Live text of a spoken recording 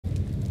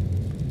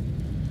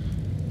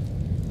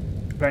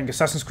Playing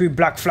Assassin's Creed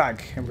Black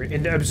Flag, and we're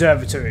in the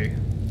observatory.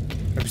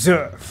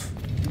 Observe.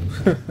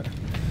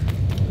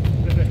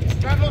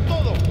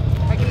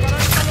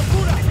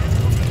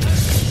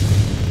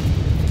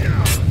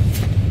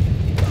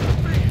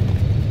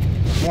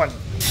 One.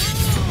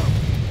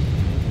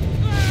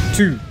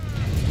 Two.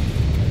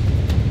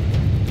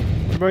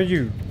 What about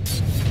you?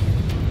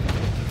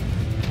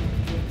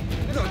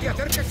 No te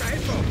acerques a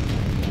eso.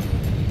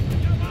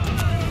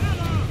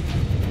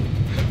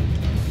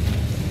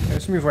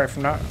 Let's move away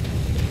from that.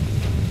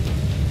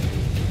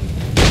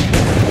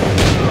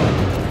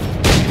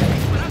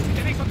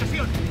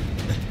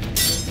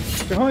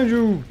 Behind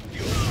you!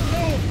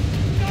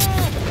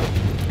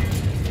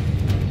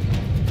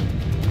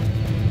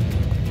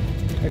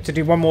 I have to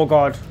do one more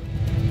guard. I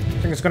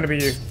think it's going to be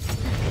you.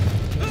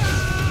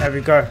 There we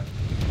go.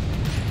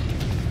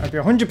 I'll be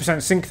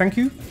 100% sync, thank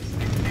you.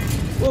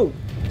 Whoa!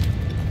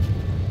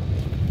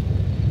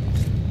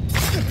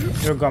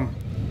 Your gum.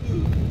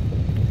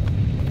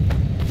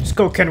 Let's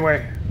go,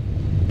 Kenway.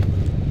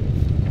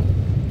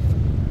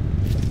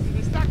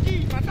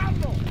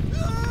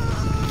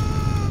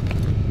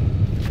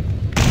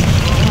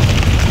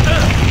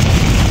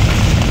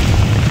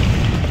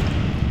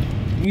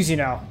 Easy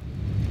now.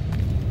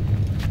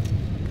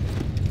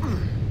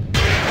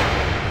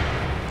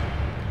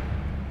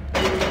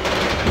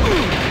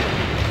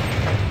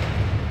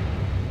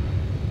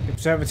 The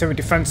observatory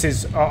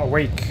defenses are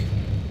awake.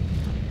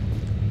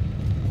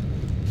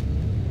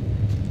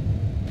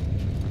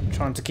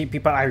 Trying to keep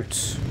people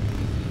out.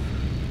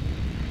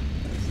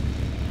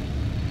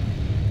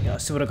 Yeah,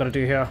 let's see what I gotta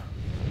do here.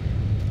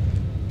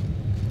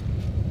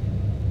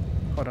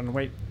 Hold on,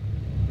 wait.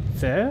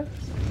 There?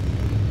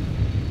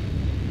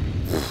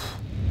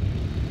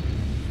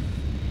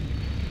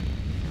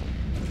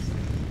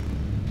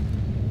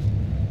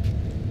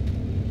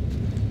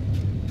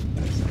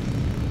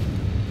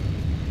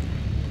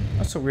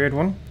 That's a weird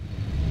one.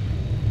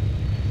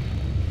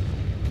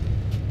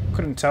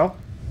 Couldn't tell.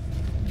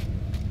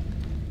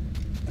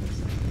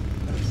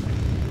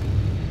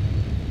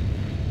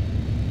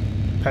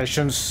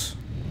 Patience.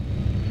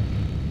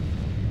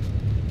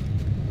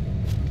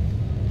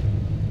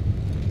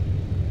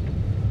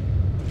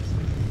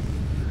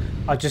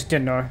 I just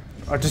didn't know.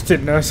 I just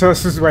didn't know, so I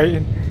was just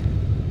waiting.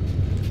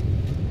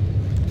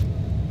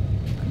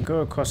 Go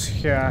across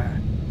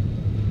here.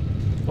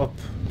 Up.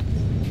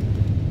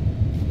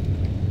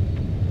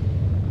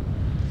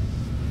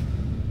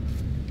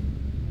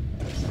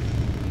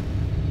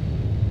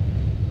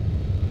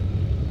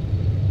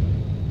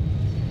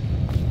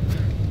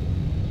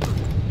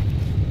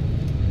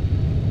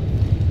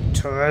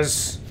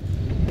 Torres,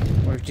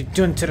 what have you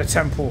done to the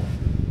temple?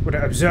 Well,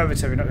 the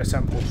observatory, not the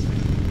temple.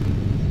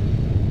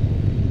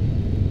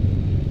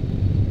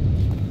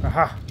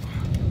 Aha.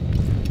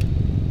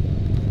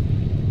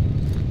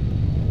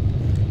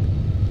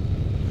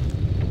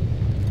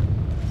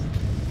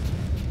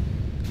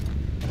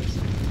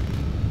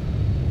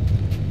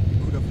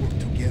 We could have worked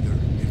together,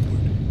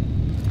 Edward.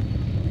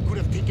 We could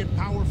have taken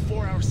power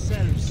for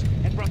ourselves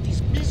and brought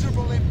these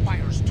miserable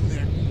empires to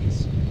their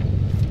knees.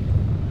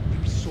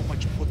 There is so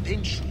much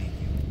potential in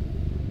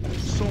you.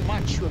 So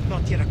much you have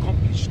not yet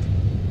accomplished.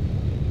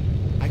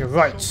 You're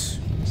right.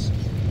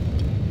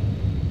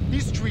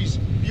 Mysteries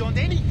beyond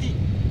anything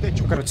that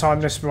you I've got to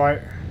time this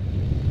right.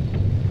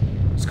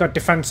 It's got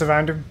defense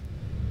around him.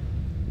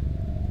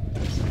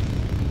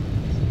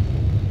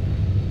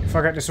 If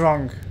I get this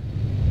wrong,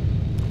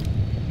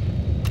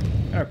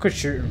 I could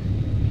shoot him.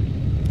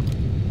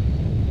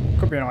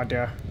 Could be an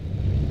idea.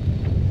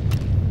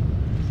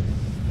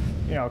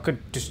 Yeah, I could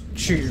just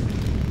shoot him.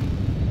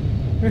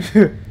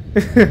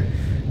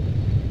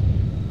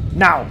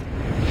 Now!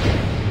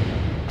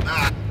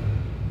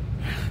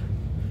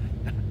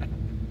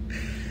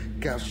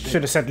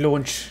 Should have said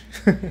launch.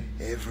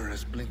 Ever a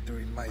splinter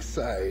in my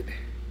side.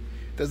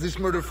 Does this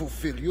murder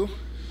fulfill you?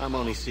 I'm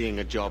only seeing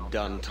a job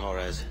done,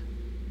 Torres.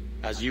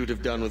 As you'd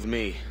have done with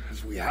me.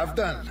 As we have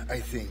done,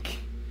 I think.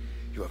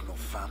 You have no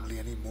family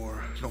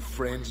anymore, no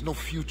friends, no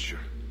future.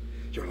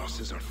 Your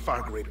losses are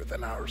far greater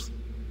than ours.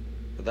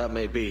 That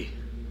may be.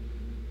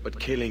 But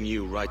killing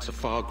you rights a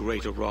far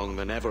greater wrong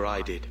than ever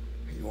I did.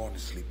 You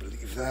honestly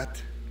believe that?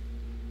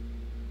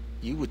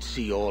 You would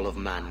see all of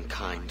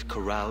mankind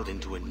corralled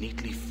into a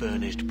neatly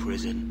furnished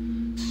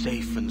prison,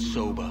 safe and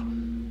sober,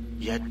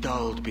 yet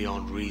dulled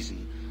beyond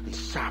reason and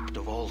sapped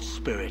of all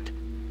spirit.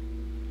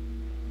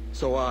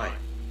 So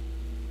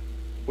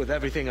with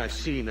everything I've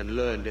seen and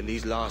learned in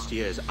these last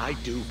years, I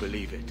do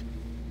believe it.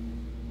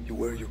 You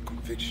wear your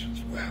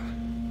convictions well.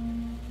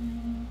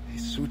 They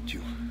suit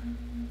you.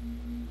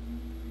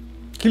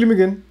 Kill him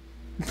again.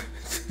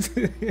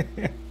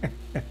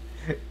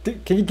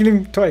 Can you kill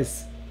him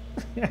twice?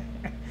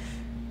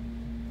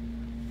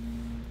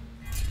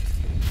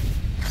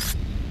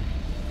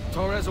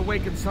 Torres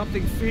awakened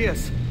something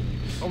fierce.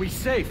 Are we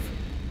safe?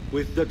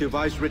 With the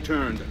device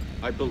returned,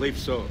 I believe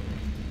so.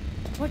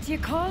 What do you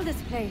call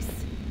this place?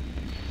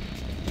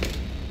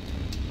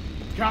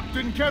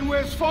 Captain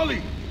Kenway's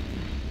folly!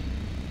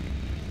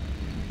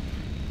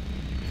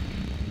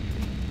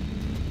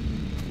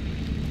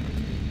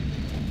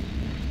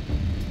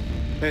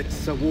 Et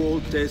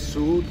sawolte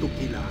su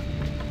tukila.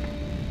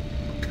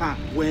 Ka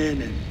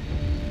wenen.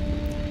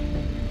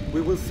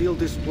 We will seal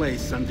this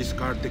place and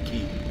discard the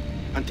key.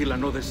 Until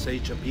another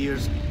sage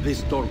appears,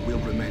 this door will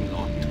remain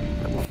locked.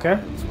 Okay.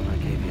 That's when I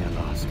came here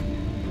last.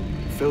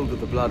 Filled with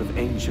the blood of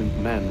ancient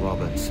men,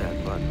 Robert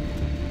said, but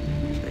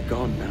they're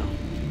gone now.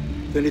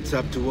 Then it's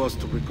up to us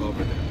to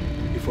recover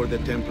them, before the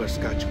Templars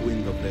catch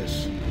wind of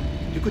this.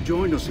 You could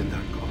join us in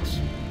that cause.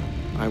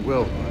 I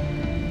will, but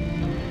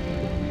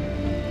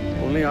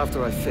only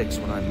after I fix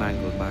what I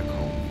mangled back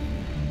home.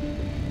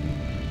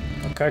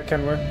 Okay,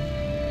 Kenway.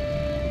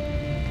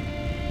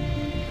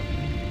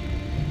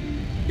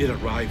 It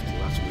arrived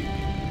last week.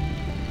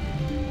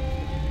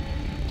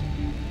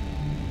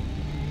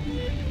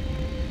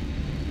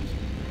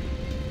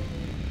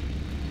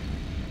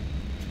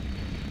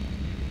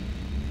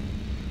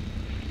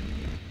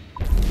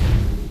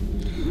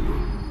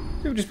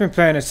 We've just been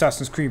playing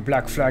Assassin's Creed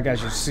Black Flag,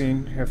 as you've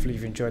seen. Hopefully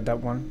you've enjoyed that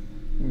one.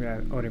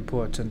 Yeah, all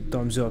important.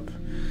 Thumbs up.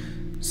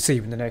 See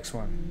you in the next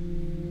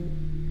one.